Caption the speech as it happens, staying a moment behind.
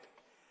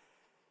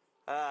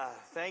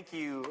Thank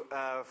you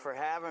for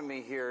having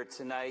me here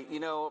tonight. You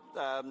know,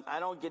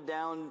 I don't get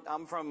down.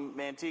 I'm from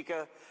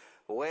Manteca,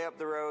 way up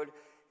the road,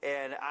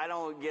 and I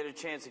don't get a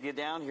chance to get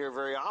down here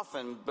very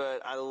often,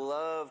 but I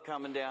love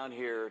coming down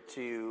here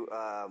to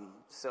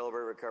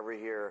celebrate recovery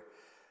here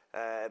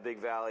at Big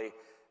Valley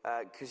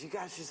because you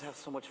guys just have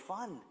so much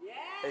fun. Yeah.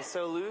 It's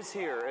so loose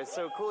here. It's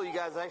so cool. You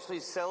guys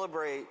actually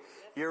celebrate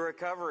your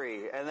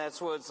recovery, and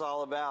that's what it's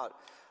all about.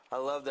 I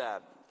love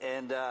that.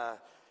 And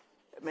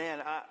man,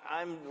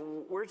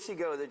 where'd she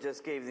go that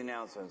just gave the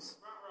announcements?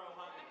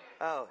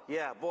 Oh,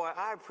 yeah. Boy,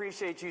 I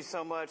appreciate you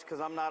so much because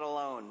I'm not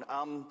alone.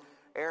 I'm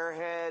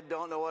airhead,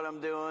 don't know what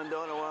I'm doing,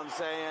 don't know what I'm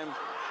saying.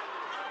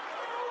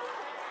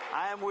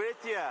 I am with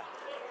you.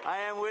 I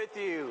am with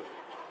you.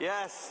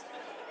 Yes.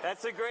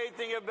 That's the great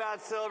thing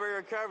about Celebrate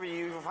Recovery.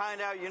 You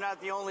find out you're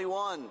not the only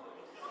one.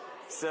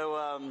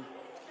 So,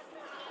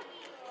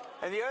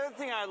 and the other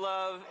thing I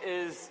love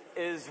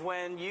is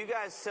when you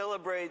guys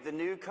celebrate the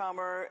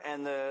newcomer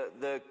and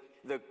the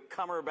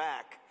comer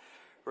back,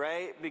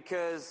 right?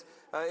 Because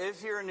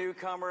if you're a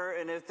newcomer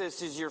and if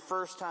this is your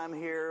first time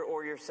here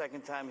or your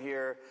second time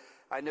here,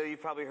 I know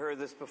you've probably heard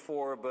this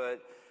before,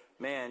 but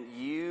man,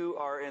 you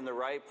are in the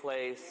right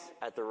place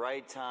at the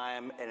right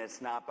time, and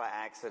it's not by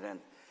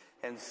accident.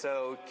 And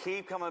so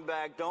keep coming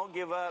back. Don't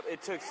give up.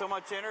 It took so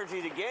much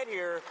energy to get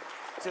here.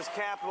 Just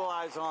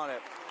capitalize on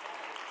it.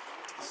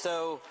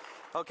 So,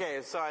 okay,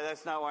 sorry,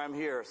 that's not why I'm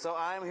here. So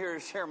I'm here to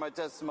share my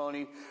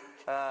testimony.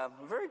 I'm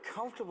very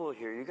comfortable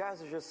here. You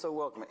guys are just so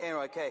welcome.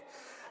 Anyway, okay.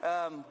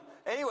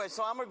 Anyway,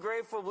 so I'm a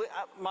grateful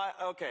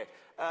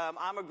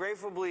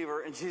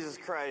believer in Jesus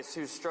Christ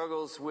who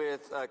struggles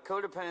with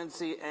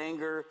codependency,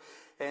 anger,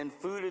 and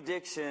food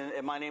addiction.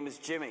 And my name is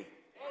Jimmy.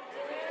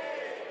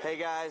 Hey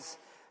guys,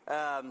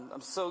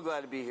 I'm so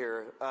glad to be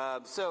here.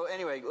 So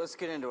anyway, let's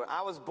get into it.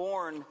 I was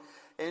born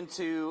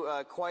into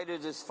quite a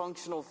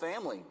dysfunctional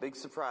family. Big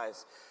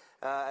surprise.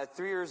 At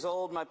 3 years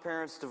old, my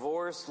parents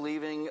divorced,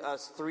 leaving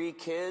us 3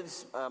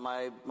 kids,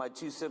 my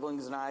 2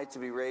 siblings and I, to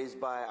be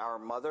raised by our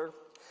mother.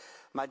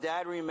 My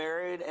dad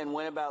remarried and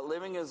went about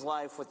living his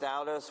life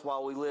without us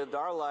while we lived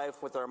our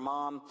life with our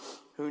mom,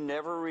 who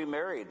never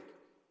remarried.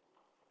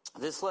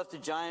 This left a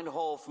giant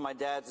hole for my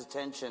dad's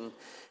attention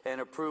and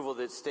approval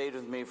that stayed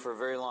with me for a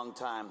very long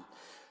time.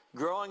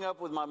 Growing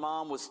up with my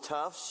mom was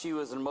tough. She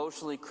was an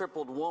emotionally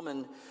crippled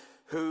woman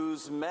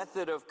whose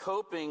method of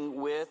coping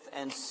with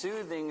and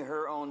soothing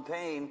her own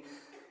pain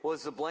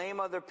was to blame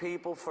other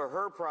people for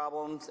her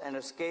problems and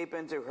escape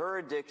into her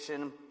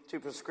addiction to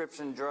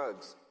prescription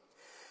drugs.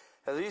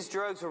 Now, these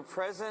drugs were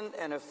present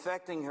and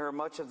affecting her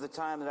much of the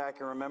time that I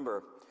can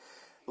remember.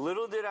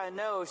 Little did I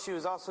know she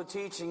was also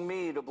teaching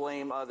me to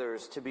blame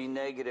others, to be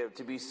negative,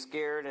 to be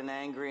scared and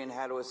angry, and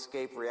how to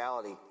escape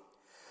reality.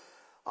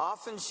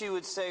 Often she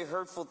would say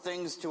hurtful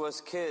things to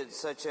us kids,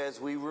 such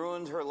as we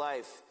ruined her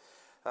life.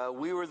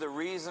 We were the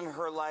reason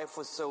her life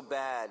was so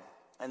bad,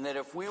 and that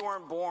if we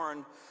weren't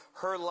born,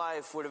 her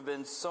life would have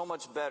been so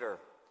much better.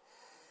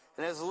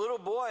 And as a little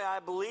boy, I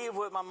believed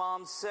what my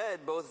mom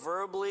said, both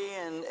verbally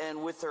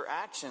and with her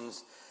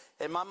actions.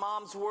 And my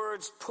mom's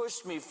words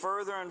pushed me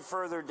further and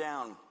further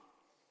down.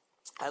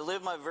 I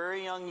lived my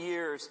very young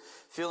years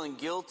feeling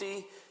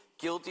guilty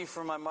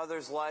for my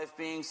mother's life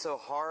being so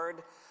hard.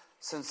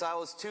 Since I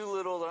was too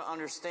little to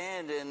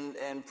understand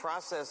and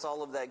process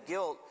all of that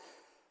guilt,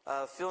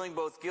 feeling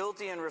both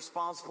guilty and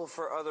responsible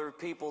for other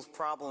people's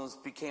problems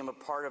became a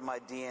part of my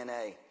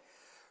DNA.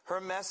 Her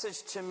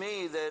message to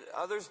me that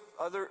other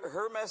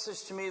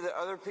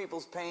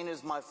people's pain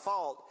is my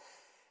fault,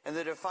 and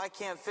that if I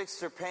can't fix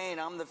their pain,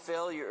 I'm the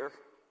failure,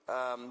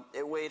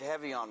 it weighed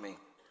heavy on me.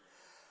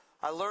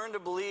 I learned to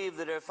believe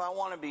that if I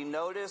want to be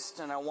noticed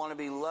and I want to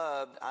be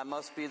loved, I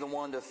must be the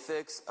one to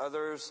fix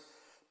others'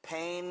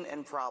 pain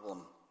and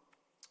problems.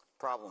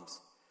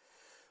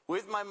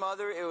 With my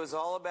mother, it was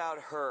all about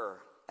her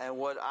and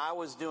what I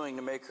was doing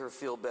to make her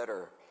feel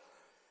better.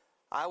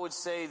 I would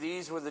say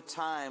these were the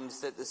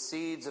times that the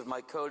seeds of my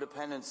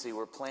codependency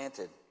were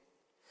planted.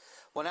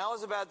 When I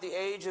was about the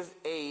age of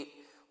 8,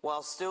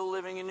 while still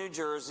living in New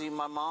Jersey,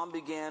 my mom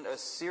began a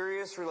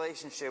serious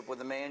relationship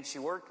with a man she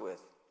worked with.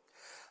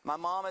 My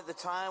mom at the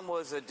time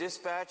was a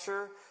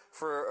dispatcher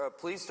for a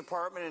police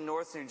department in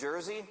North New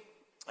Jersey,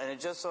 and it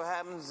just so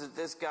happens that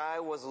this guy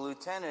was a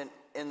lieutenant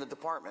in the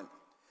department.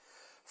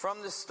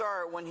 From the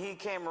start, when he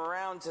came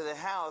around to the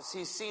house,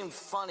 he seemed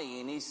funny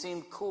and he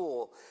seemed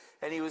cool,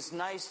 and he was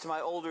nice to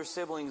my older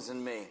siblings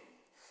and me.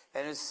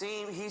 And he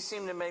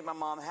seemed to make my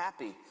mom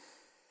happy.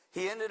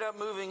 He ended up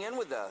moving in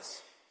with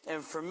us.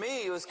 And for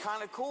me, it was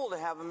kind of cool to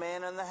have a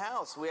man in the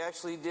house. We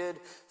actually did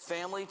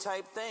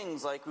family-type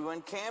things, like we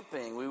went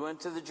camping, we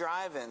went to the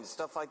drive-in,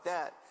 stuff like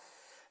that.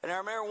 And I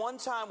remember one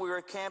time we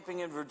were camping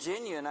in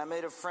Virginia, and I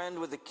made a friend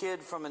with a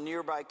kid from a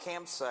nearby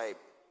campsite.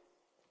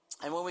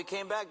 And when we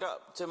came back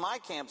up to my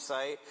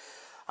campsite,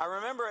 I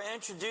remember I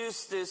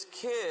introduced this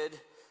kid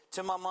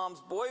to my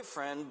mom's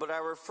boyfriend, but I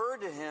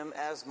referred to him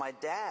as my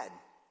dad.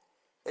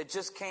 It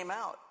just came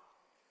out.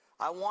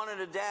 I wanted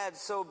a dad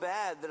so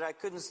bad that I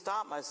couldn't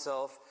stop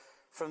myself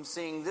from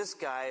seeing this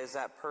guy as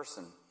that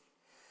person.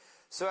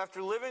 So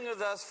after living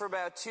with us for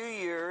about 2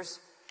 years,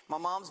 my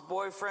mom's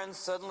boyfriend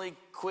suddenly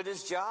quit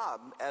his job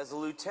as a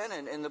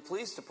lieutenant in the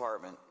police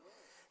department.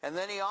 And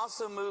then he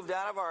also moved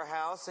out of our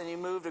house and he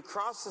moved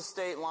across the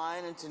state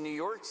line into New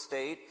York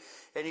State,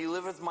 and he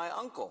lived with my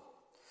uncle.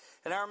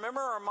 And I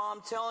remember our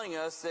mom telling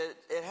us that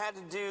it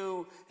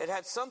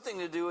had something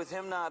to do with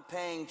him not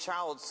paying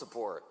child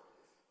support.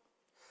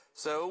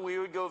 So we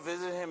would go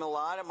visit him a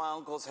lot at my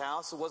uncle's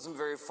house. It wasn't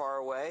very far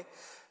away.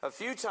 A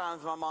few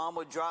times my mom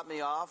would drop me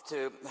off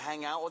to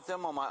hang out with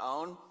him on my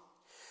own.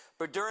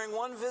 But during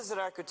one visit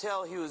I could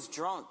tell he was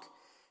drunk,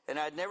 and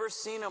I'd never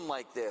seen him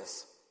like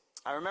this.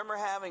 I remember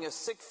having a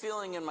sick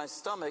feeling in my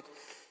stomach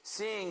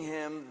seeing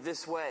him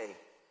this way.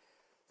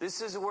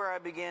 This is where I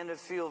began to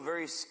feel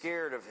very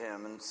scared of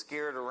him and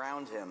scared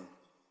around him.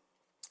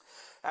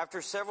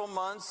 After several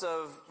months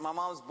of my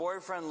mom's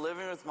boyfriend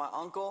living with my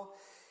uncle,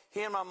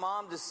 he and my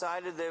mom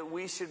decided that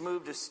we should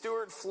move to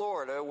Stuart,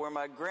 Florida, where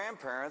my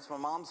grandparents, my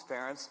mom's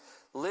parents,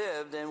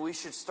 lived, and we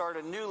should start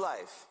a new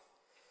life.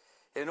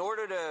 In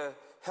order to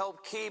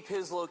help keep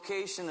his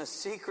location a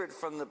secret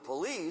from the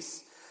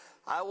police,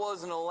 I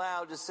wasn't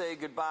allowed to say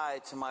goodbye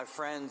to my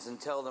friends and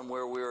tell them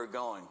where we were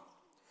going.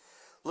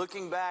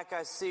 Looking back,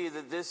 I see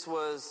that this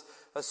was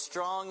a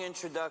strong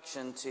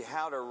introduction to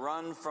how to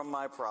run from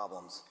my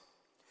problems.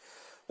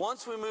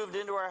 Once we moved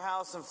into our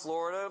house in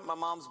Florida, my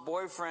mom's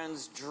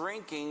boyfriend's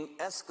drinking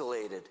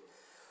escalated.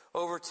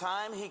 Over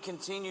time, he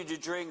continued to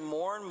drink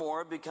more and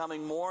more,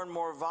 becoming more and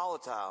more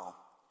volatile.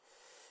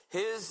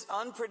 His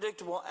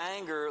unpredictable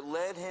anger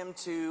led him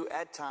to,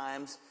 at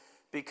times,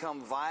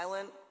 become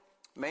violent,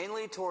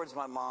 mainly towards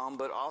my mom,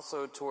 but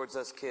also towards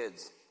us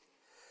kids.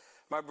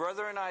 My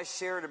brother and I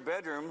shared a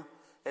bedroom,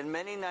 and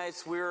many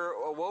nights we were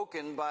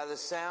awoken by the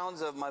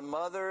sounds of my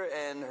mother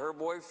and her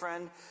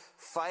boyfriend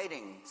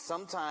fighting,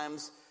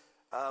 sometimes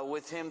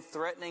with him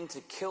threatening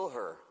to kill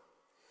her.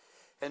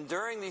 And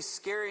during these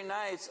scary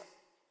nights,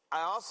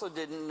 I also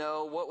didn't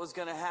know what was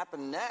going to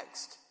happen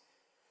next.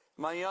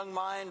 My young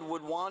mind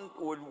would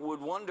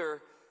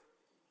wonder,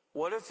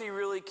 what if he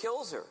really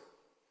kills her?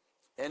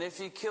 And if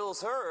he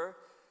kills her,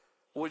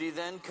 would he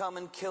then come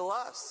and kill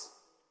us?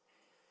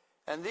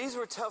 And these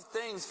were tough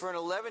things for an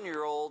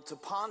 11-year-old to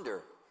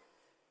ponder.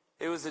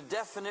 It was a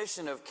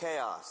definition of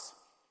chaos.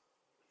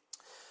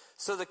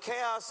 So the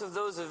chaos of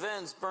those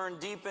events burned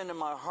deep into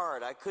my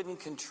heart. I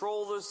couldn't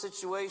control those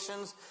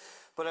situations,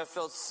 but I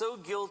felt so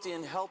guilty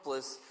and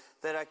helpless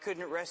that I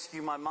couldn't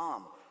rescue my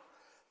mom.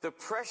 The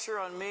pressure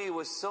on me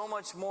was so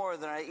much more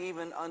than I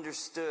even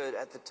understood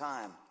at the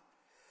time.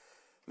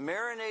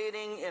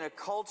 Marinating in a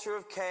culture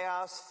of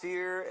chaos,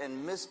 fear,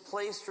 and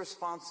misplaced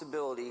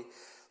responsibility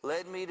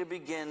led me to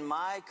begin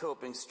my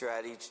coping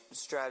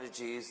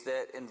strategies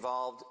that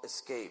involved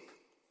escape.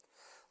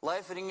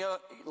 Life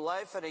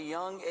at a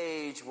young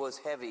age was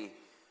heavy,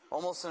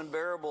 almost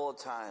unbearable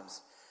at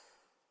times.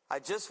 I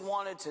just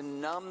wanted to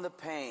numb the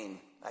pain.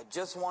 I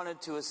just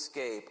wanted to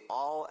escape,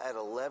 all at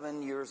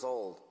 11 years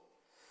old.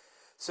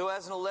 So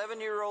as an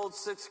 11-year-old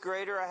sixth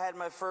grader, I had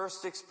my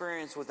first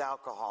experience with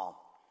alcohol.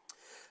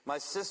 My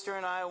sister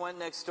and I went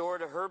next door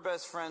to her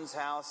best friend's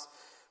house,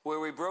 where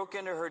we broke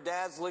into her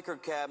dad's liquor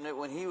cabinet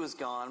when he was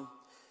gone,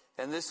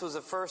 and this was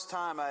the first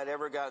time I had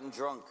ever gotten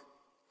drunk.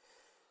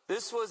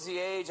 This was the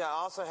age I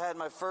also had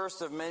my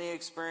first of many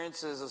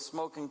experiences of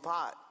smoking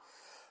pot.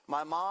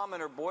 My mom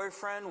and her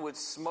boyfriend would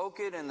smoke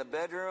it in the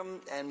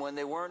bedroom, and when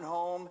they weren't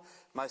home,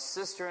 my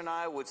sister and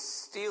I would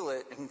steal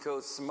it and go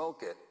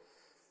smoke it.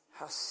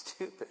 How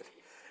stupid.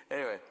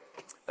 Anyway,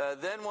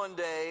 then one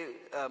day,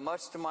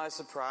 much to my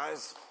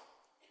surprise,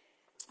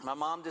 my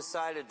mom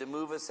decided to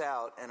move us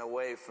out and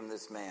away from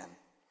this man.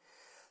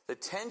 The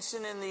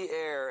tension in the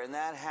air in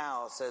that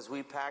house as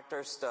we packed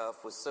our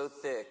stuff was so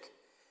thick,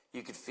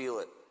 you could feel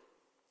it.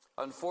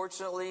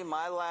 Unfortunately,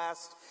 my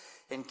last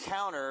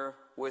encounter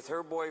with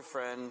her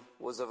boyfriend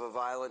was of a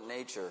violent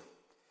nature.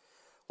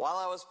 While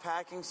I was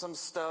packing some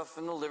stuff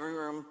in the living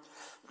room,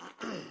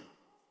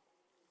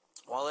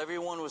 while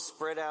everyone was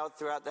spread out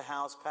throughout the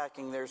house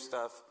packing their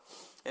stuff,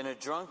 in a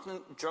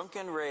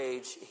drunken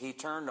rage, he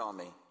turned on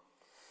me.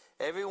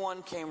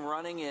 Everyone came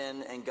running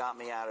in and got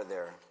me out of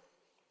there.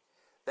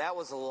 That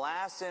was the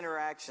last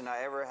interaction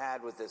I ever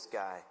had with this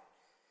guy.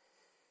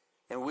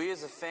 And we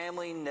as a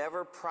family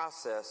never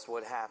processed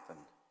what happened.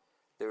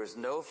 There was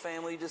no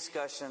family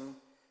discussion,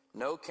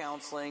 no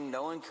counseling,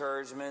 no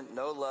encouragement,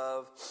 no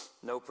love,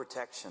 no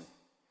protection.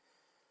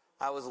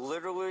 I was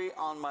literally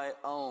on my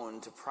own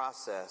to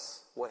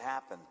process what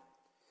happened.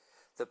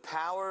 The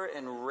power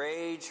and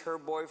rage her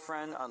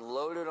boyfriend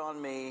unloaded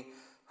on me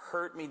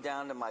hurt me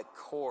down to my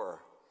core.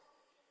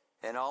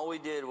 And all we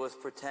did was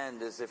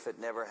pretend as if it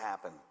never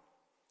happened.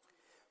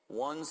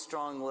 One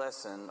strong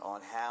lesson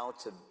on how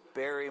to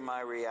bury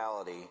my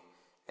reality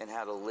and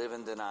how to live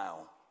in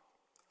denial.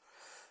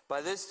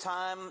 By this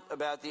time,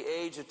 about the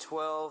age of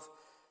 12,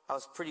 I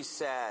was pretty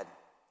sad.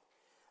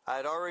 I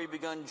had already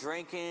begun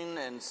drinking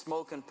and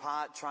smoking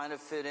pot, trying to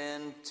fit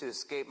in to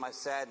escape my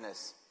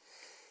sadness.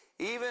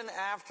 Even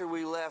after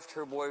we left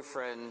her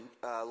boyfriend,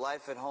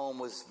 life at home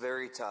was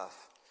very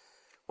tough.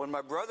 When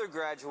my brother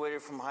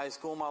graduated from high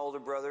school, my older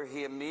brother,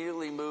 he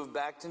immediately moved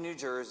back to New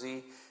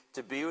Jersey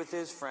to be with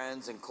his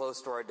friends and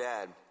close to our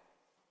dad.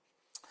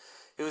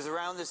 It was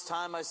around this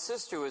time my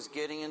sister was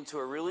getting into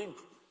a really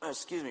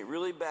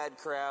bad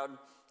crowd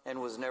and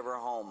was never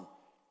home.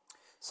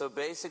 So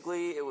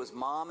basically, it was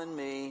Mom and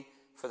me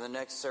for the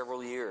next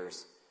several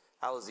years.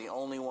 I was the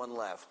only one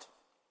left.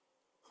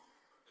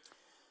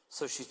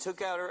 So she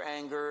took out her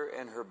anger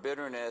and her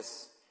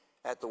bitterness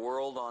at the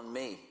world on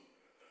me.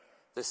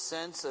 The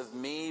sense of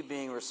me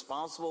being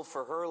responsible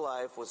for her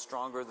life was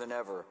stronger than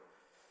ever.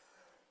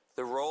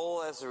 The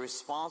role as a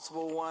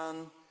responsible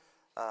one,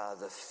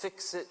 the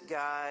fix-it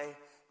guy,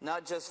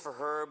 not just for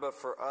her but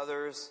for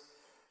others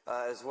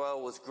as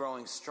well, was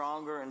growing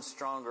stronger and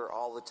stronger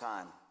all the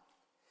time.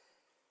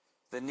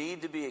 The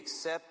need to be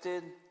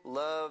accepted,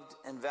 loved,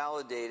 and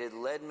validated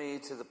led me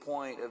to the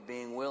point of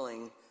being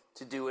willing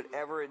to do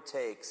whatever it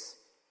takes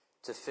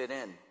to fit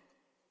in.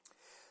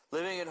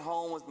 Living at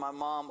home with my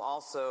mom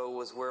also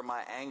was where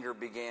my anger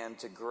began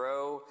to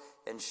grow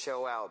and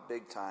show out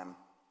big time.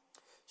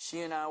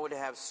 She and I would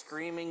have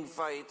screaming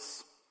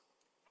fights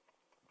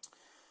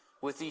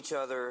with each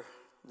other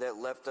that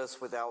left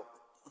us without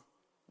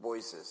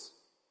voices.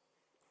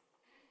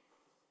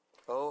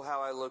 Oh,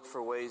 how I looked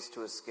for ways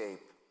to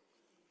escape.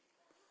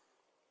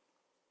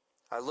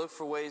 I looked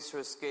for ways to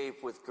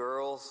escape with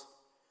girls,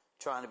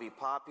 trying to be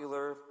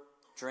popular,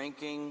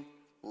 drinking,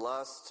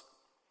 lust,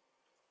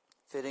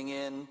 fitting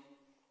in.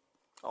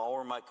 All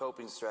were my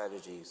coping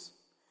strategies.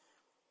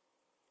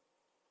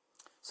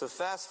 So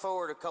fast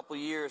forward a couple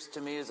years to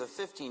me as a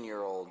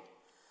 15-year-old.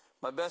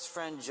 My best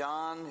friend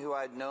John, who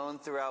I'd known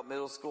throughout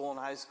middle school and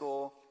high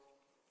school,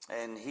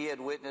 and he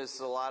had witnessed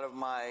a lot of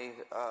my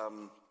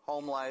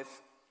home life,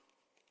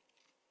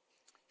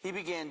 he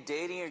began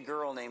dating a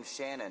girl named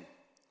Shannon.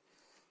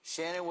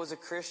 Shannon was a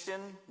Christian,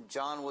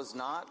 John was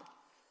not,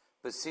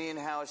 but seeing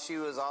how she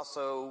was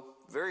also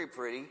very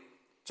pretty,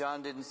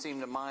 John didn't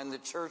seem to mind the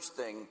church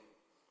thing.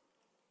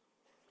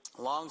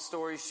 Long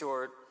story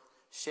short,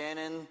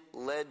 Shannon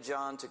led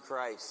John to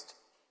Christ.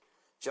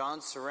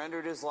 John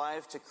surrendered his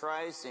life to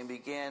Christ and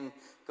began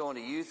going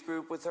to youth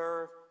group with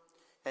her,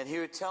 and he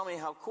would tell me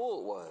how cool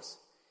it was.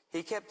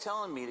 He kept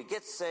telling me to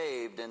get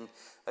saved, and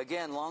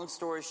again, long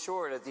story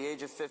short, at the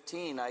age of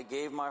 15, I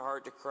gave my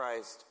heart to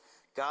Christ,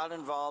 got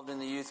involved in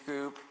the youth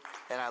group,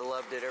 and I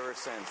loved it ever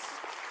since.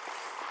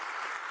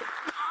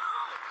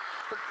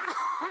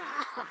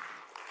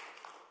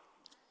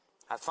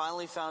 I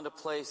finally found a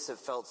place that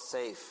felt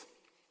safe.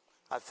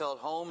 I felt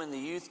home in the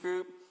youth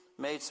group,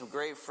 made some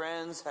great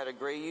friends, had a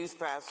great youth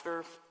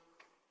pastor,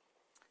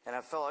 and I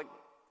felt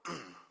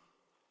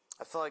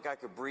like I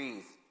could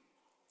breathe.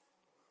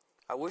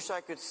 I wish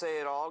I could say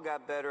it all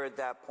got better at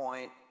that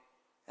point,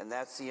 and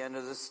that's the end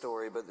of the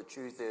story, but the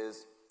truth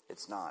is,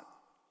 it's not.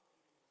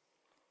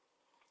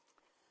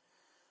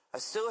 I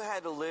still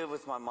had to live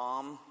with my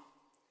mom,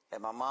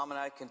 and my mom and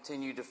I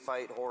continued to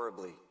fight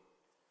horribly.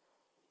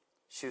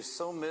 She was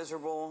so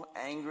miserable,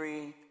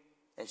 angry,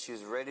 and she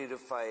was ready to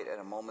fight at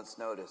a moment's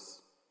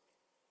notice.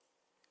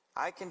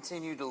 I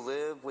continued to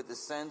live with a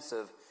sense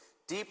of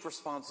deep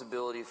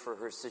responsibility for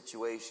her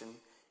situation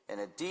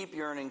and a deep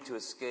yearning to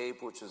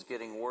escape, which was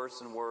getting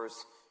worse and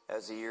worse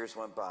as the years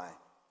went by.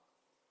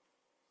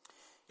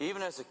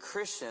 Even as a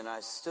Christian,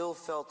 I still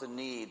felt the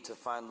need to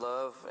find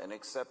love and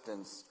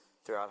acceptance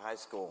throughout high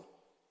school.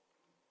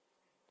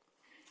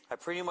 I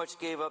pretty much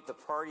gave up the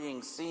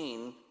partying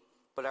scene,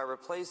 but I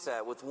replaced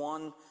that with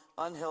one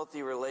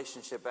unhealthy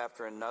relationship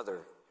after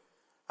another.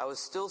 I was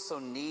still so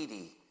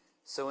needy,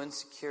 so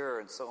insecure,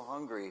 and so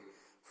hungry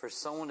for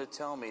someone to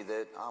tell me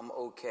that I'm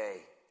okay.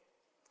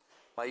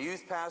 My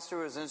youth pastor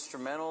was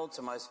instrumental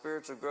to my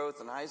spiritual growth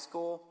in high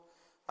school.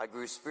 I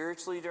grew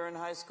spiritually during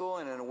high school,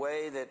 and in a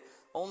way that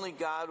only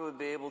God would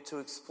be able to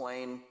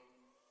explain.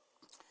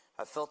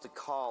 I felt a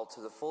call to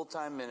the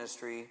full-time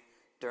ministry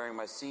during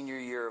my senior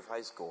year of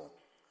high school.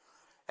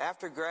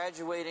 After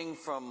graduating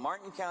from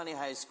Martin County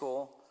High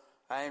School,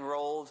 I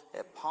enrolled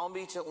at Palm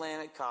Beach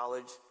Atlantic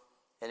College,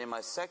 and in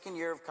my second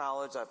year of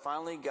college, I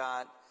finally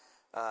got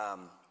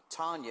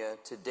Tanya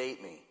to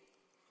date me.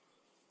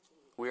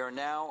 We are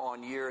now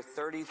on year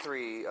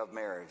 33 of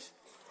marriage.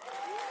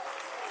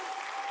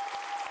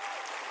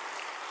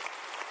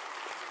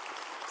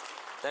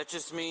 That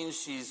just means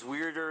she's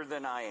weirder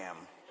than I am.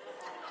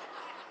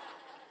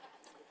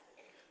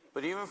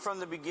 But even from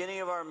the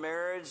beginning of our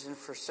marriage and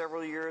for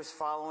several years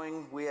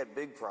following, we had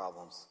big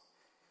problems.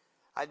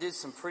 I did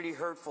some pretty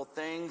hurtful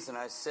things, and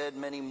I said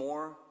many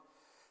more.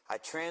 I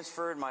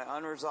transferred my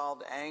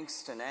unresolved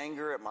angst and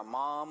anger at my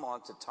mom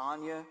onto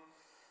Tanya.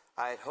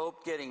 I had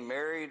hoped getting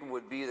married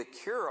would be the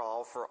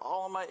cure-all for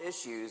all of my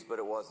issues, but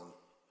it wasn't.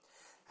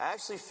 I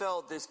actually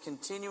felt this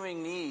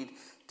continuing need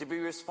to be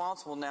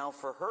responsible now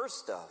for her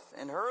stuff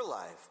in her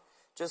life,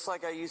 just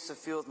like I used to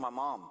feel with my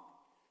mom.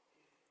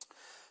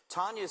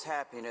 Tanya's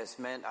happiness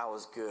meant I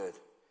was good.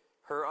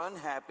 Her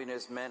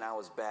unhappiness meant I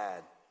was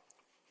bad.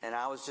 And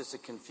I was just a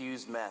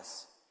confused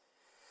mess.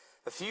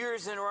 A few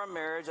years into our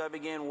marriage, I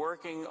began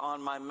working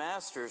on my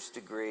master's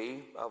degree,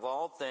 of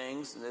all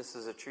things, and this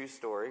is a true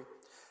story,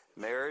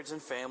 marriage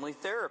and family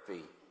therapy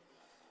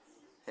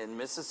in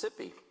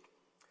Mississippi.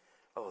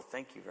 Oh,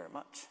 thank you very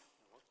much.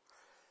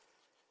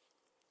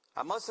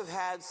 I must have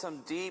had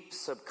some deep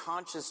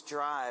subconscious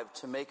drive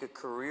to make a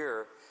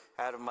career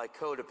out of my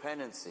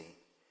codependency.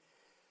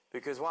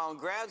 Because while in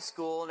grad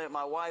school and at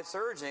my wife's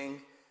urging,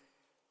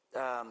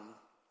 I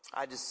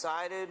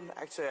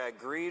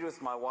agreed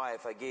with my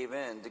wife, I gave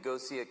in to go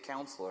see a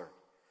counselor.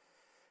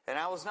 And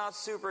I was not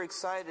super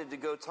excited to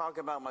go talk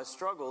about my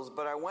struggles,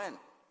 but I went.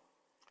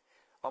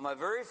 On my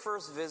very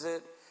first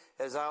visit,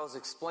 as I was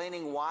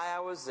explaining why I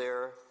was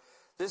there,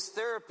 this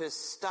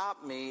therapist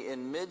stopped me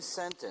in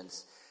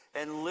mid-sentence.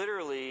 And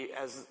literally,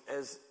 as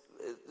this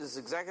is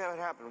exactly how it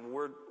happened.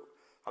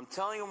 I'm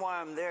telling him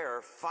why I'm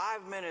there.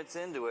 5 minutes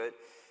into it,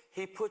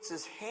 he puts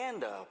his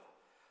hand up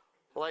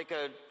like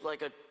a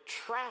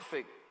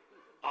traffic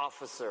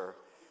officer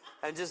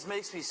and just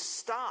makes me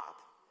stop.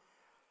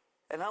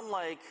 And I'm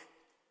like,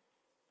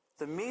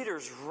 the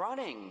meter's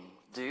running,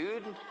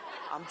 dude.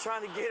 I'm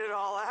trying to get it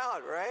all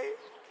out, right?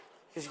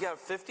 Because you got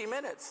 50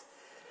 minutes.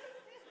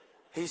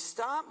 He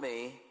stopped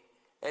me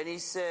and he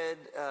said,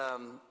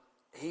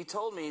 he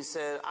told me,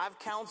 I've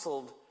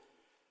counseled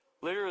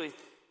literally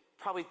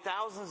probably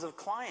thousands of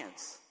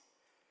clients.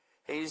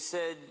 And he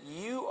said,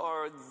 you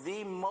are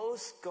the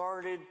most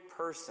guarded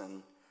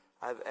person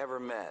I've ever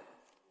met.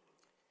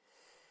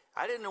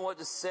 I didn't know what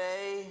to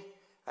say.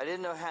 I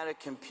didn't know how to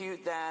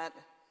compute that.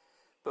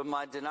 But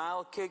my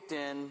denial kicked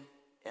in,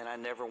 and I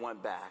never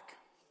went back.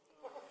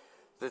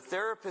 The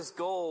therapist's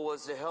goal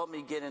was to help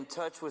me get in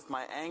touch with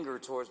my anger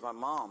towards my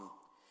mom.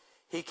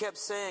 He kept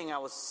saying I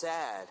was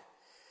sad,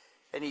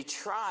 and he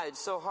tried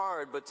so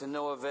hard, but to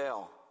no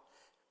avail.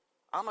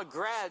 I'm a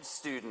grad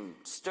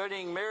student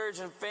studying marriage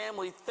and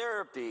family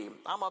therapy.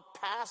 I'm a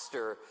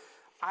pastor.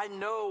 I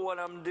know what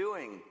I'm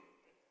doing.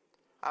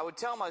 I would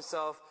tell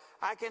myself,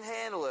 I can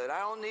handle it. I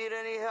don't need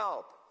any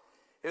help.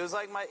 It was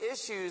like my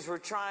issues were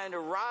trying to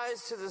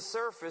rise to the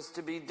surface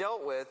to be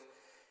dealt with,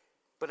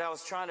 but I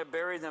was trying to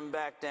bury them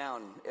back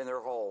down in their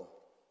hole.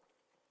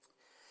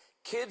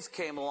 Kids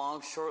came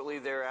along shortly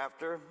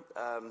thereafter.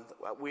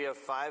 We have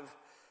 5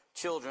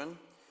 children.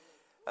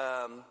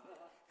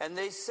 And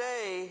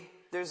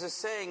there's a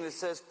saying that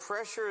says,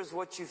 pressure is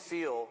what you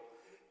feel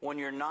when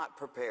you're not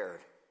prepared.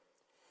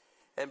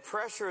 And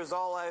pressure is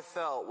all I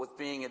felt with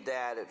being a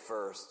dad at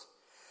first.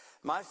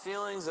 My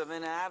feelings of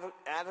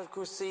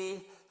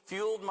inadequacy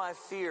fueled my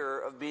fear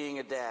of being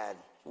a dad,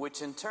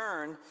 which in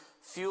turn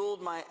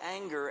fueled my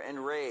anger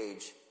and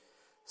rage.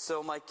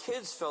 So my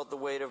kids felt the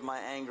weight of my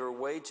anger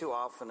way too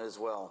often as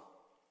well.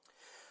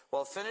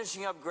 While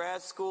finishing up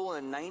grad school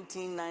in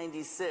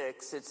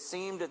 1996, it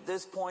seemed at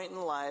this point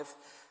in life,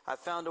 I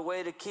found a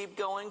way to keep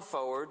going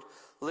forward,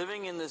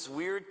 living in this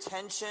weird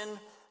tension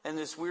and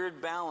this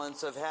weird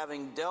balance of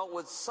having dealt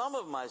with some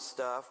of my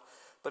stuff,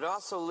 but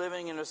also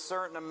living in a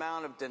certain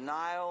amount of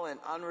denial and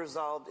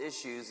unresolved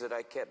issues that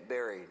I kept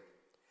buried.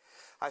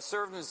 I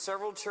served in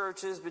several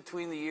churches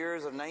between the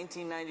years of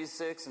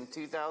 1996 and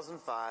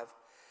 2005.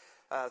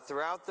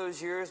 Throughout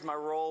those years, my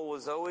role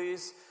was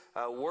always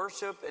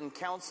worship and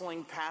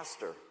counseling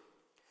pastor.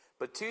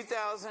 But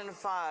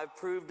 2005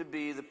 proved to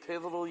be the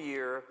pivotal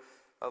year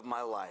of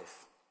my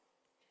life.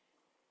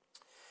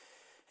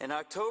 In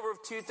October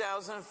of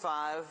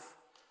 2005,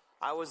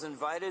 I was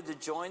invited to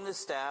join the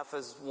staff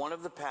as one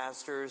of the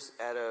pastors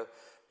at a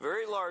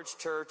very large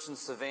church in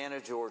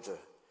Savannah, Georgia.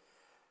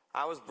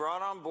 I was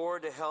brought on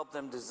board to help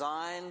them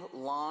design,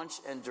 launch,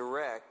 and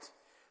direct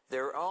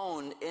their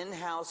own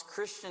in-house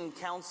Christian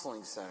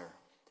counseling center.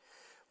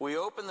 We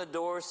opened the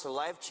doors to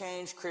Life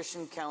Change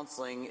Christian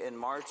Counseling in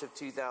March of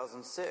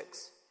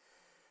 2006.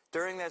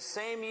 During that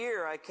same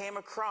year, I came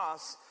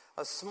across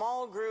a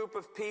small group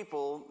of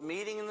people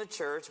meeting in the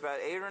church, about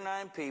 8 or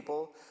 9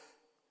 people,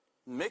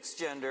 mixed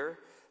gender,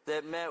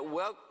 that met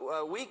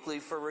weekly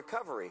for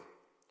recovery.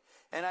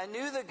 And I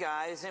knew the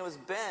guy, his name was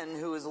Ben,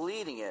 who was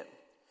leading it.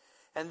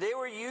 And they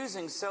were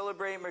using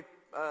Celebrate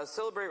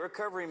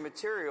Recovery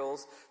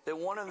materials that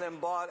one of them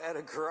bought at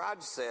a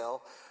garage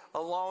sale,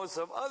 along with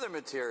some other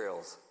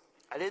materials.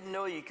 I didn't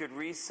know you could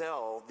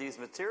resell these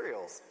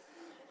materials.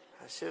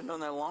 I should have known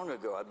that long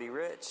ago. I'd be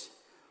rich.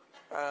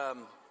 I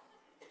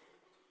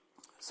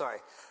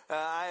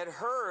had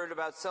heard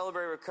about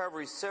Celebrate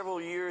Recovery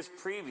several years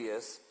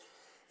previous,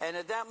 and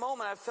at that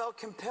moment I felt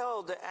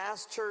compelled to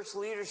ask church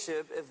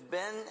leadership if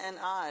Ben and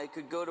I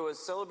could go to a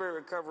Celebrate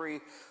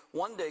Recovery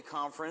one-day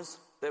conference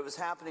that was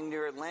happening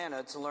near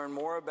Atlanta to learn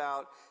more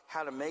about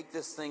how to make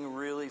this thing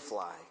really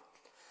fly.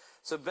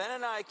 So Ben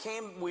and I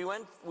we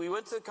went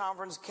to the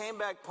conference, came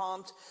back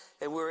pumped,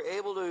 and we were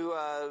able to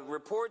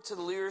report to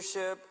the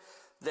leadership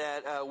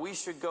that we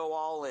should go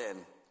all in.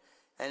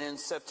 And in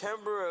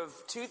September of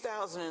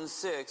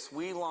 2006,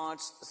 we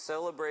launched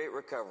Celebrate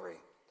Recovery.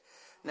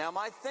 Now,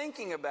 my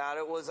thinking about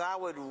it was I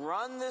would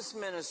run this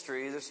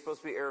ministry, there's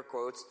supposed to be air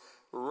quotes,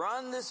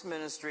 run this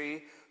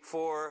ministry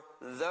for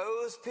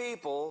those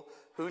people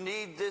who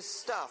need this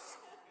stuff.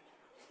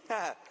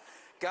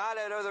 God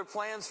had other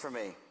plans for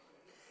me.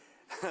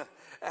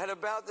 At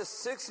about the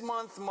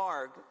 6-month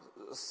mark,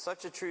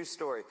 such a true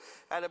story.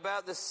 At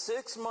about the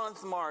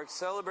 6-month mark,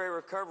 Celebrate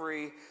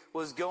Recovery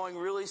was going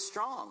really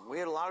strong. We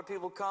had a lot of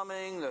people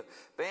coming. The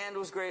band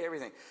was great,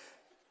 everything.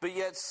 But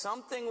yet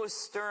something was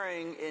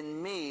stirring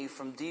in me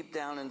from deep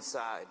down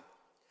inside.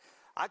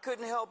 I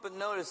couldn't help but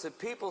notice that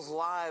people's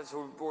lives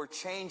were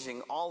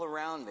changing all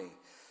around me.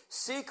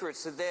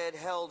 Secrets that they had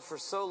held for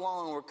so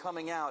long were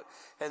coming out,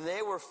 and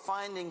they were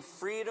finding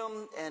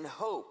freedom and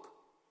hope.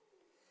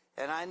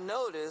 And I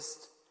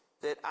noticed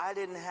that I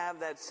didn't have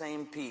that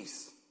same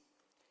peace.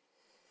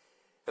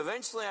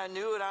 Eventually, I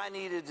knew what I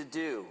needed to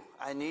do.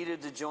 I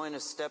needed to join a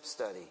step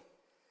study.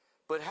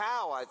 But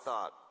how, I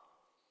thought?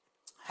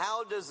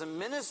 How does a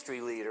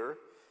ministry leader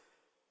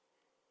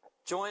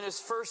join his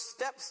first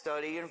step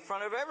study in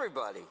front of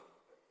everybody?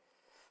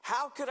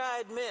 How could I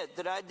admit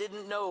that I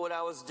didn't know what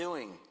I was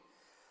doing?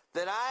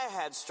 That I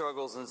had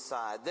struggles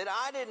inside? That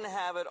I didn't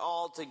have it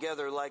all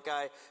together like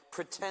I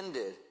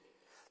pretended?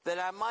 That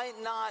I might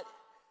not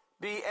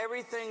be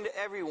everything to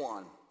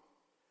everyone?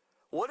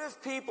 What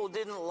if people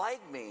didn't like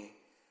me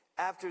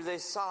after they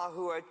saw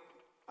who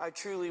I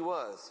truly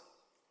was?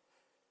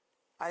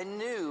 I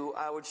knew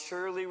I would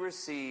surely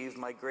receive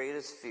my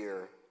greatest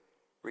fear,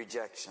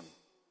 rejection.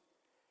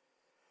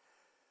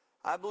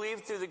 I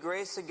believe through the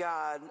grace of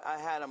God, I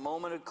had a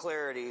moment of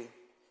clarity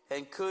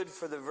and could,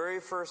 for the very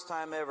first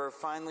time ever,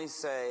 finally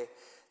say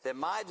that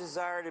my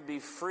desire to be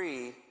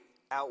free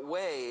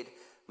outweighed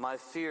my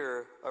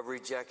fear of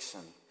rejection.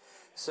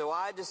 So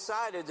I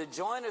decided to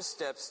join a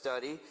step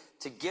study,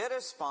 to get a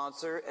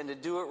sponsor, and to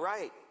do it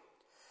right.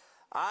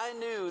 I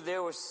knew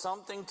there was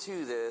something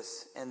to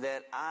this and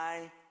that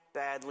I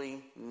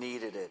badly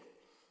needed it.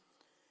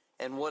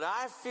 And what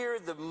I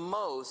feared the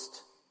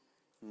most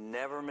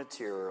never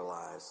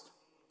materialized.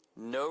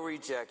 No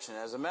rejection.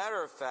 As a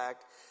matter of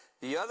fact,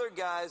 the other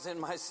guys in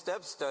my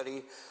step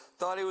study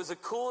thought it was the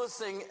coolest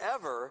thing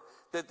ever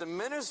that the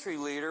ministry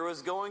leader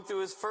was going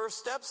through his first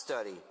step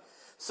study.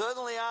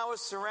 Suddenly I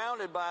was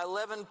surrounded by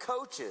 11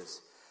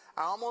 coaches.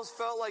 I almost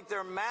felt like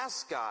their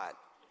mascot,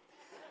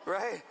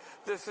 right?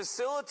 The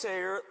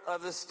facilitator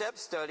of the step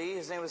study,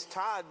 his name was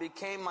Todd,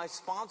 became my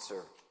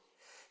sponsor.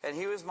 And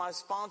he was my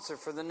sponsor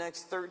for the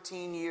next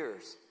 13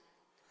 years.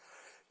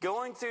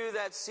 Going through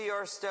that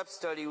CR step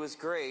study was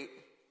great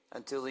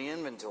until the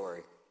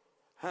inventory.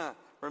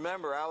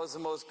 Remember, I was the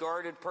most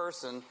guarded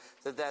person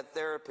that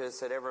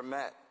therapist had ever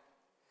met.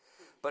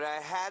 But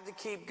I had to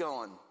keep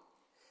going.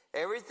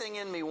 Everything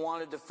in me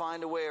wanted to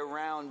find a way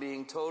around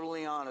being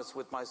totally honest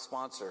with my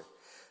sponsor.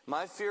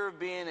 My fear of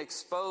being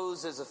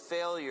exposed as a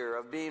failure,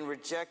 of being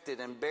rejected,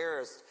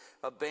 embarrassed,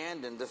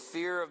 abandoned, the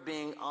fear of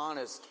being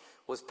honest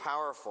was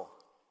powerful.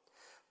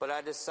 But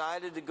I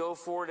decided to go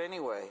for it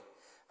anyway.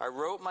 I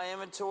wrote my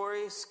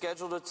inventory,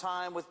 scheduled a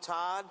time with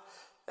Todd,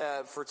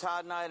 for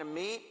Todd and I to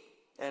meet,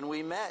 and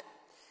we met.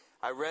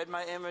 I read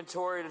my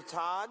inventory to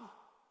Todd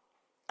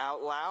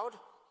out loud,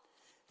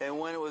 and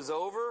when it was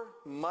over,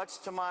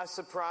 much to my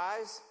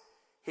surprise,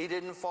 he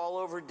didn't fall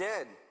over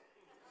dead.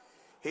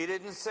 He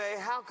didn't say,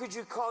 "How could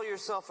you call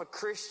yourself a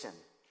Christian,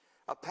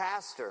 a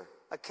pastor,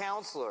 a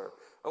counselor,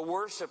 a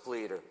worship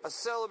leader, a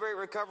Celebrate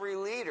Recovery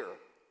leader?"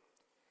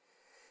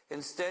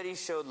 Instead, he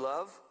showed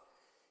love.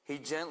 He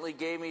gently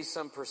gave me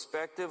some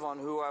perspective on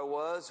who I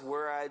was,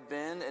 where I'd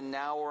been, and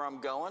now where I'm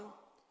going.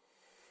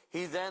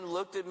 He then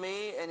looked at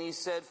me and he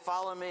said,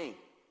 "Follow me."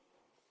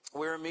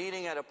 We were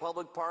meeting at a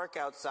public park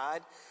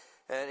outside,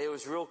 and it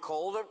was real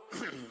cold,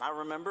 I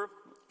remember,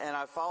 and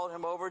I followed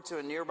him over to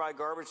a nearby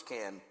garbage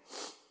can.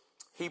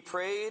 He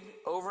prayed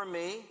over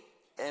me,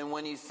 and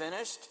when he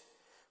finished,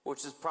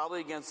 which is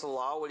probably against the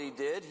law what he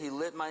did, he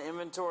lit my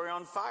inventory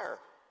on fire.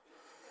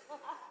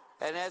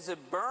 And as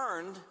it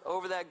burned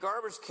over that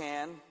garbage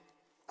can,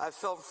 I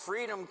felt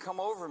freedom come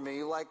over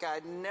me like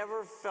I'd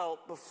never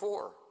felt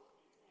before.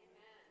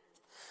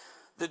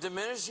 The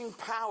diminishing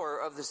power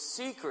of the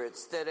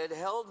secrets that had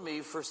held me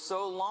for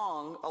so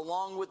long,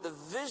 along with the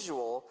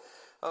visual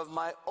of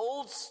my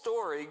old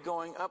story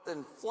going up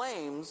in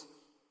flames,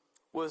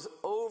 was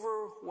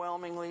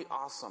overwhelmingly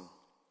awesome.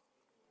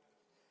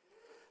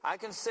 I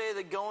can say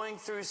that going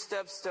through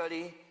step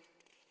study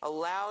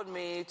allowed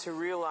me to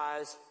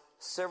realize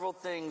several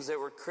things that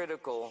were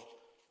critical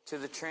to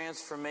the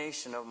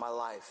transformation of my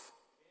life.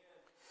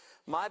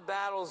 My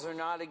battles are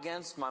not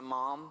against my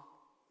mom,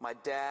 my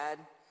dad,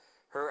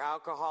 her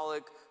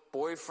alcoholic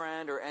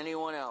boyfriend, or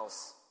anyone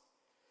else.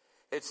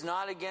 It's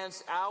not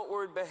against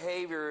outward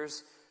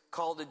behaviors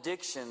called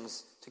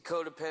addictions to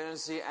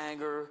codependency,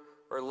 anger,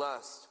 or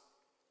lust.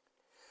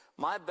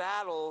 My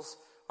battles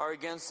are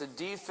against the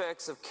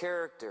defects of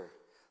character,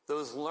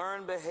 those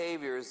learned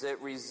behaviors that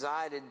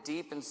resided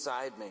deep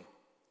inside me.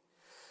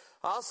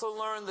 I also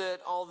learned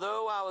that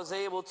although I was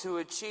able to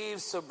achieve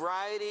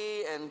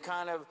sobriety and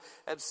kind of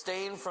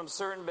abstain from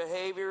certain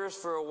behaviors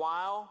for a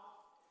while,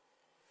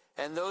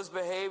 and those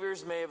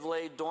behaviors may have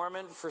laid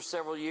dormant for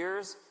several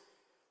years,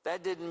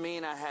 that didn't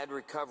mean I had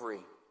recovery.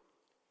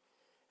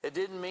 It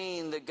didn't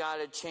mean that God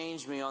had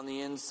changed me on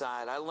the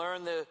inside. I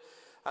learned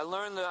I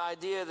learned the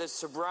idea that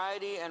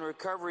sobriety and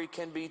recovery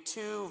can be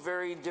two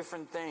very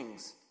different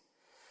things.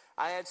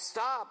 I had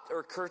stopped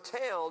or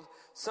curtailed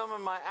some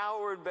of my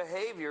outward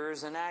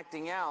behaviors and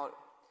acting out,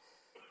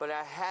 but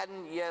I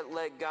hadn't yet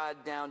let God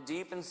down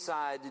deep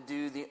inside to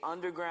do the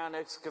underground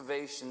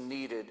excavation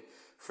needed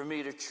for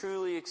me to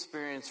truly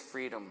experience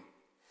freedom.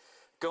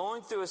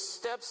 Going through a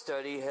step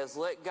study has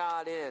let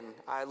God in.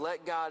 I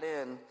let God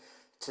in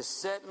to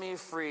set me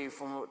free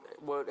from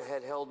what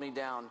had held me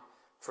down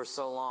for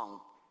so long.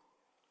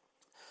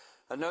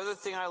 Another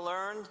thing I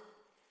learned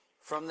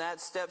from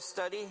that step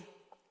study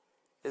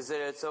is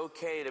that it's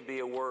okay to be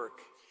a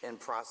work in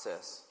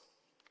process.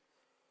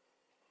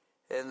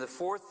 And the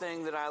fourth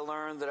thing that I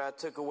learned that I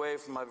took away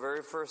from my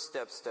very first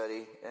step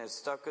study, and it's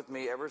stuck with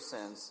me ever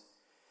since,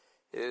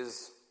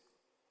 is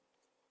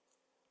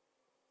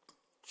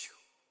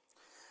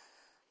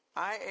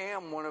I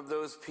am one of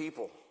those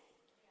people,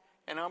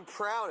 and I'm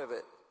proud of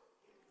it.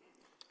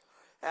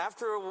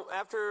 After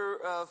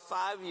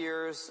 5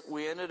 years,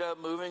 we ended up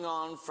moving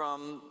on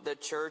from the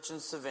church in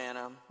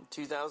Savannah in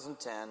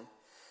 2010.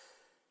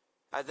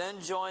 I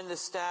then joined the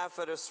staff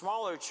at a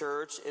smaller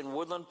church in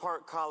Woodland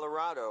Park,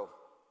 Colorado,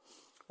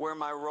 where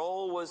my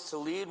role was to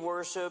lead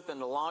worship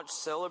and to launch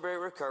Celebrate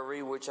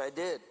Recovery, which I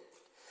did.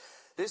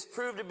 This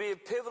proved to be a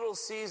pivotal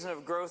season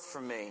of growth for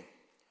me.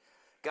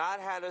 God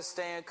had us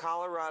stay in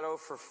Colorado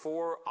for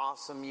 4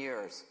 awesome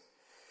years.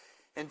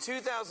 In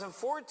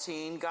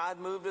 2014, God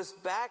moved us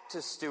back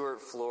to Stuart,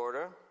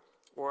 Florida,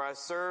 where I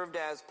served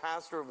as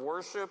pastor of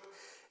worship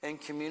and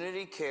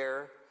community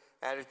care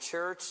at a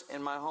church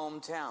in my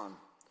hometown,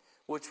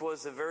 which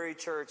was the very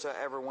church I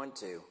ever went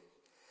to.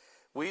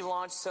 We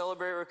launched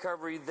Celebrate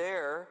Recovery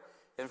there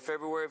in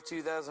February of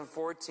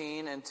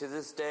 2014, and to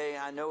this day,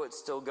 I know it's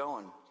still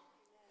going.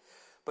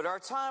 But our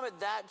time at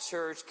that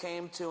church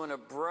came to an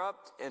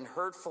abrupt and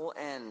hurtful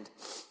end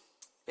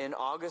in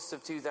August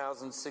of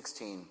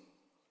 2016.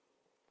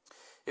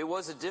 It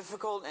was a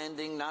difficult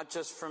ending, not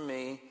just for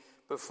me,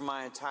 but for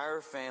my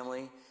entire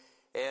family.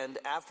 And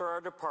after our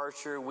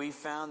departure, we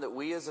found that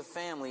we as a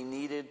family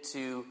needed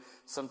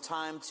some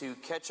time to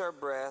catch our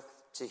breath,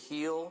 to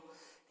heal,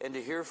 and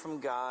to hear from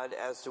God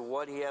as to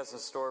what He has in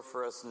store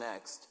for us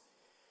next,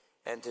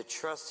 and to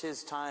trust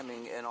His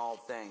timing in all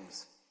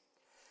things.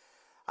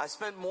 I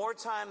spent more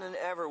time than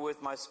ever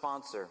with my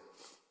sponsor.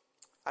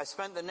 I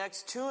spent the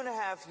next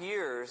 2.5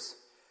 years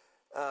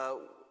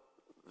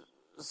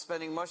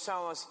spending much time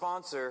with my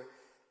sponsor,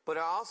 but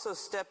I also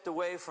stepped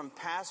away from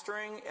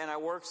pastoring and I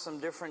worked some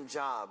different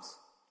jobs.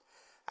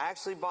 I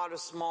actually bought a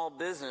small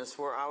business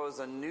where I was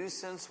a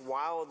nuisance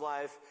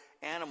wildlife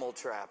animal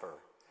trapper,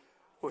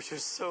 which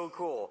was so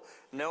cool.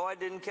 No, I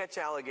didn't catch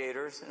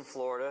alligators in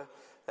Florida.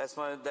 That's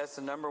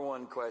the number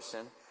one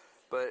question.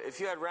 But if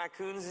you had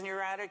raccoons in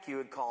your attic, you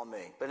would call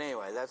me. But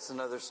anyway, that's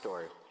another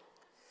story.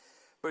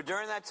 But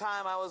during that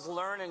time, I was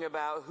learning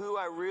about who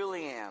I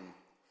really am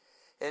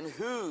and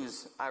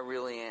whose I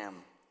really am,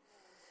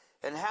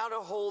 and how to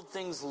hold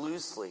things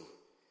loosely,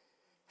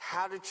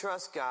 how to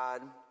trust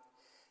God,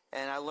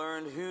 and I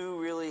learned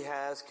who really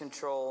has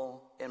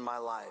control in my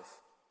life.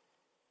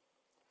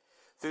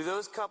 Through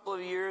those couple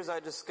of years,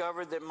 I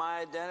discovered that my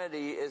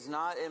identity is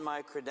not in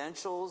my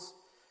credentials,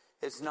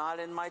 it's not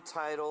in my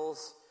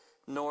titles,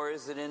 nor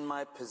is it in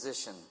my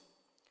position.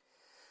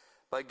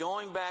 By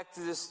going back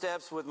through the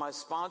steps with my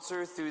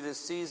sponsor through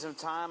this season of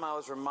time, I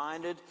was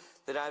reminded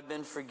that I've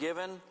been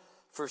forgiven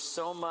for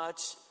so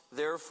much.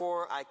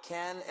 Therefore, I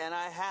can and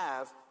I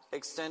have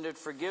extended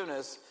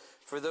forgiveness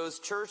for those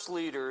church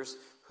leaders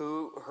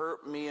who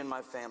hurt me and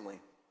my family.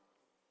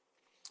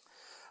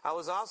 I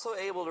was also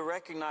able to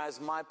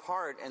recognize my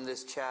part in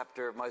this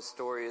chapter of my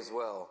story as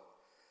well.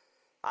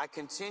 I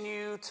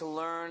continue to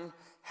learn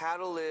how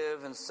to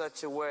live in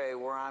such a way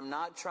where I'm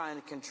not trying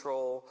to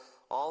control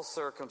all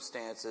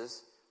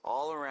circumstances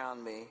all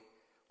around me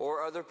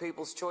or other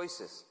people's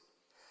choices.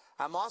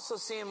 I'm also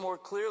seeing more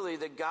clearly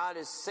that God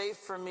is safe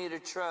for me to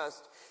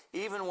trust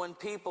even when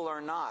people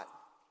are not.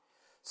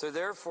 So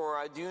therefore,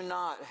 I do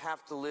not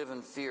have to live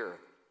in fear.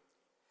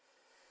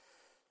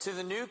 To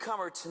the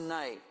newcomer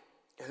tonight,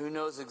 who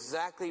knows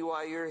exactly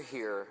why you're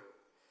here,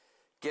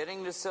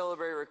 getting to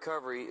Celebrate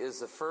Recovery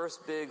is the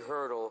first big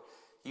hurdle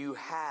you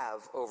have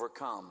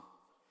overcome.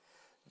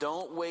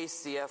 Don't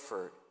waste the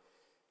effort.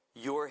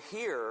 You're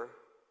here,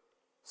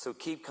 so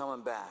keep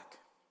coming back.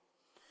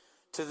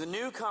 To the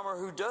newcomer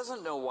who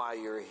doesn't know why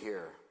you're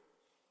here,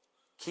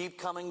 keep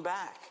coming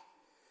back.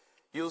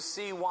 You'll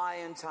see why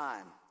in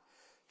time.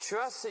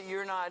 Trust that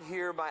you're not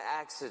here by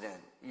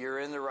accident. You're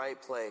in the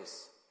right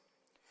place.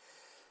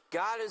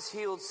 God has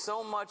healed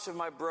so much of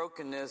my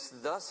brokenness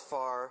thus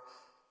far,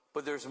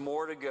 but there's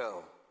more to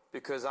go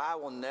because I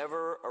will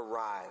never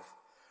arrive.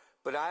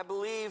 But I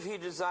believe He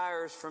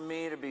desires for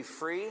me to be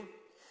free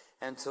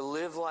and to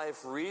live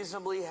life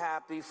reasonably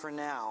happy for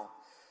now,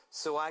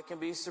 so I can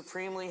be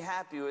supremely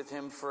happy with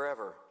Him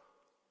forever.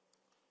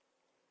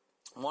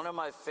 One of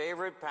my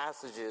favorite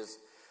passages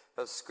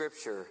of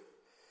Scripture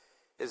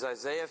is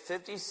Isaiah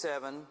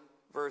 57,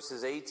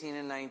 verses 18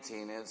 and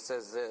 19, and it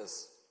says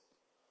this: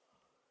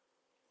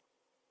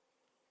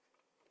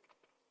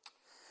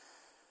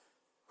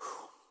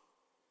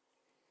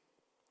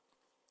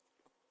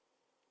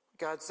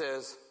 God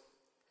says,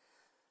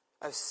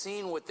 I've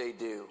seen what they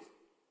do,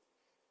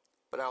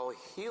 but I will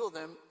heal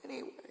them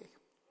anyway.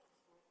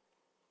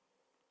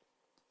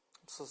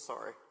 I'm so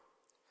sorry.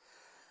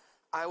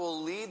 I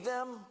will lead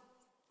them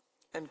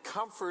and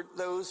comfort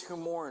those who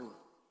mourn.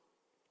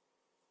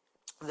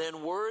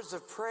 Then words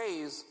of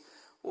praise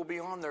will be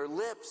on their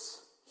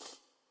lips.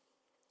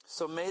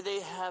 So may they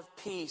have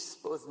peace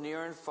both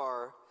near and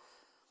far,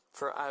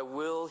 for I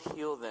will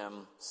heal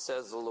them,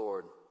 says the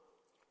Lord.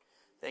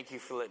 Thank you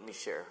for letting me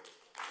share.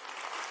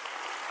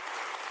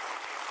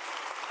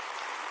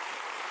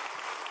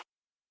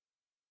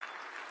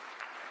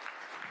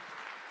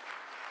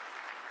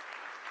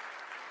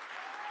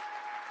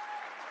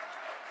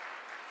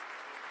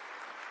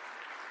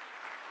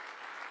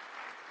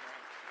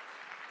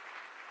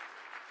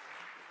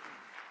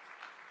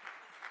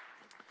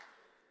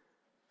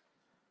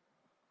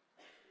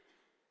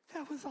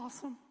 That was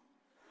awesome.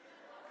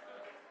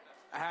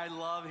 I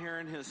love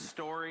hearing his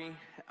story.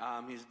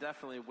 He's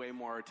definitely way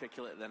more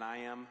articulate than I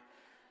am.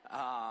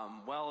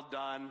 Well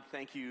done.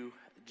 Thank you,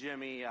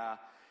 Jimmy.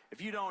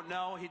 If you don't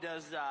know, he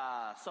does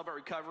Celebrate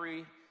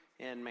Recovery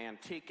in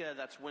Manteca.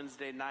 That's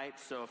Wednesday night.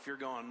 So if you're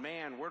going,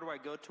 man, where do I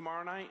go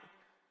tomorrow night?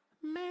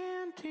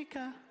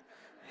 Manteca.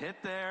 Hit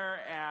there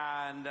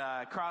and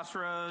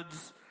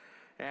Crossroads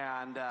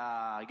and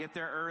get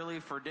there early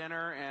for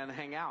dinner and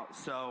hang out.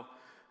 So,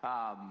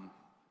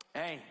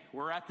 hey,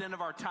 we're at the end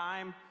of our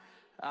time.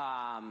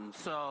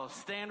 So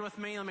stand with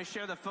me. Let me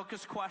share the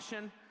focus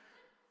question.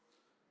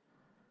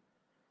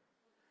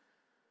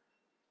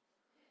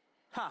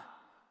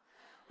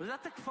 Was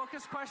that the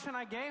focus question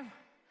I gave?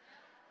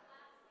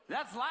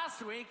 That's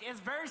last week. It's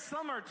very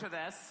similar to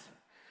this.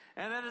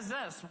 And it is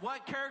this.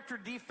 What character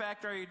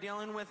defect are you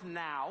dealing with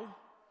now?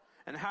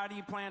 And how do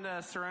you plan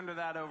to surrender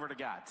that over to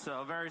God?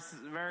 So very,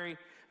 very,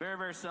 very,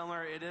 very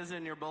similar. It is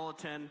in your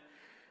bulletin.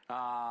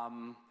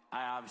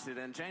 I obviously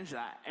didn't change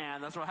that.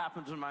 And that's what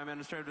happens when my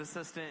administrative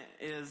assistant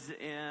is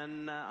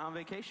on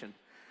vacation.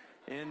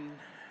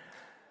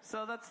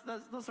 So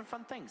those are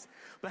fun things.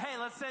 But hey,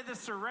 let's say the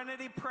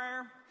serenity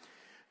prayer.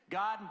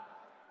 God,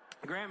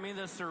 grant me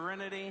the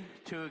serenity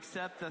to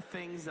accept the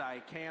things I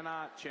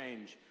cannot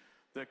change,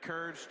 the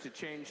courage to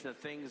change the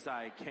things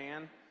I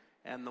can,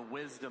 and the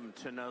wisdom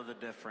to know the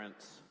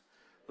difference.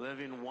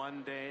 Living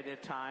one day at a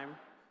time,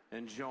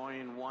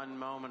 enjoying one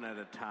moment at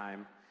a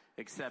time,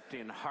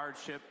 accepting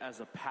hardship as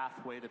a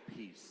pathway to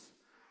peace,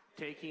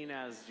 taking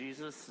as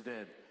Jesus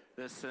did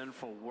this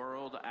sinful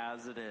world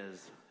as it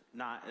is,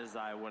 not as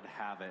I would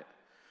have it,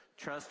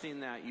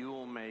 trusting that you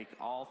will make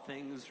all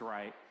things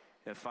right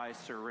if I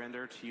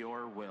surrender to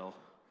your will,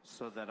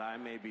 so that I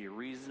may be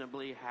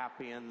reasonably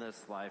happy in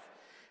this life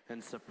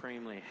and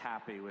supremely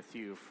happy with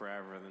you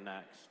forever in the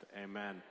next. Amen.